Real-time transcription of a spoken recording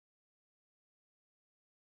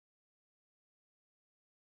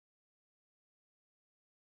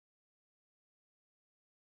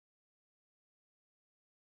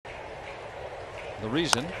The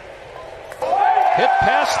reason. Hit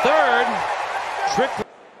past third. Trick.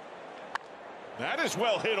 That is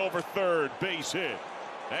well hit over third. Base hit.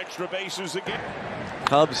 Extra bases again.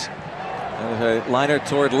 Cubs. A liner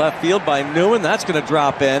toward left field by Newman. That's going to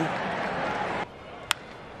drop in.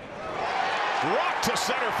 Rock to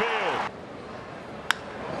center field.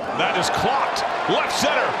 That is clocked. Left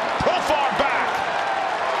center. Profar back.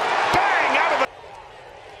 Bang out of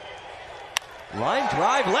the line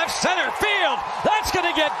drive. Left center field. That's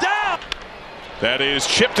going to get down. That is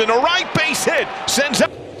chipped in a right base hit. Sends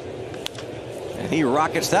up. And he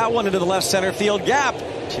rockets that one into the left center field gap.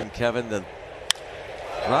 Kevin, the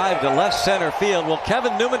drive to left center field. Well,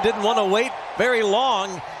 Kevin Newman didn't want to wait very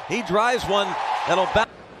long. He drives one that'll back.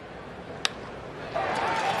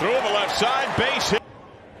 Through the left side, base hit.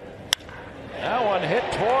 That one hit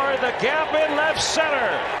toward the gap in left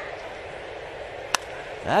center.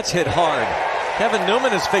 That's hit hard. Kevin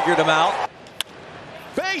Newman has figured him out.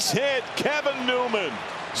 Base hit, Kevin Newman.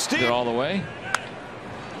 Steve all the way.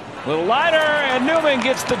 Little liner, and Newman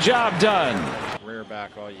gets the job done. Rear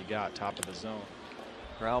back, all you got, top of the zone.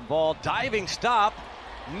 Ground ball, diving stop.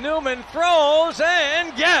 Newman throws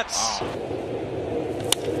and gets. Wow.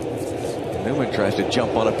 Newman tries to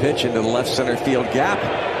jump on a pitch into the left center field gap.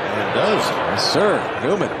 And does. Yes, sir.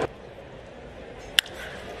 Newman.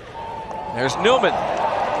 There's Newman.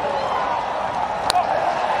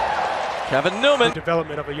 Kevin Newman. The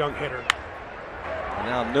development of a young hitter.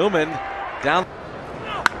 Now Newman down.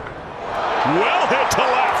 Well hit to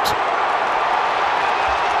left.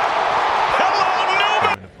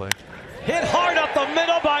 Hello, Newman. Hit hard up the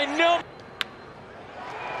middle by Newman.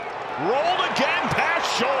 Rolled again,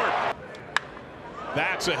 pass short.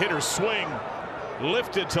 That's a hitter's swing.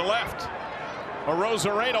 Lifted to left.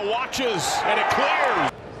 Arozarena watches, and it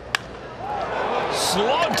clears.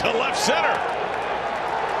 Slug to left center.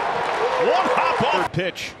 One hop off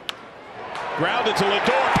pitch. Grounded to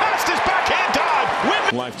Lindor. Past his backhand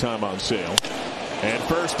dive. Lifetime on sale. And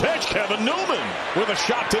first pitch, Kevin Newman with a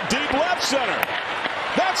shot to deep left center.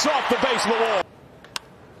 That's off the base of the wall.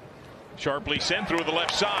 Sharply sent through the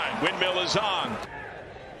left side. Windmill is on.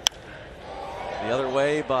 The other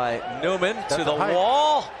way by Newman to the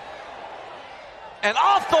wall. And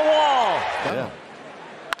off the wall. Yeah.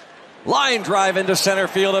 Line drive into center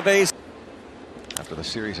field, a base. After the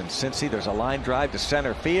series in Cincy, there's a line drive to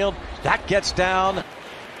center field. That gets down.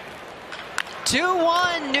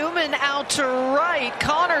 2-1, Newman out to right.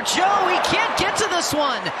 Connor Joe, he can't get to this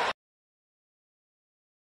one.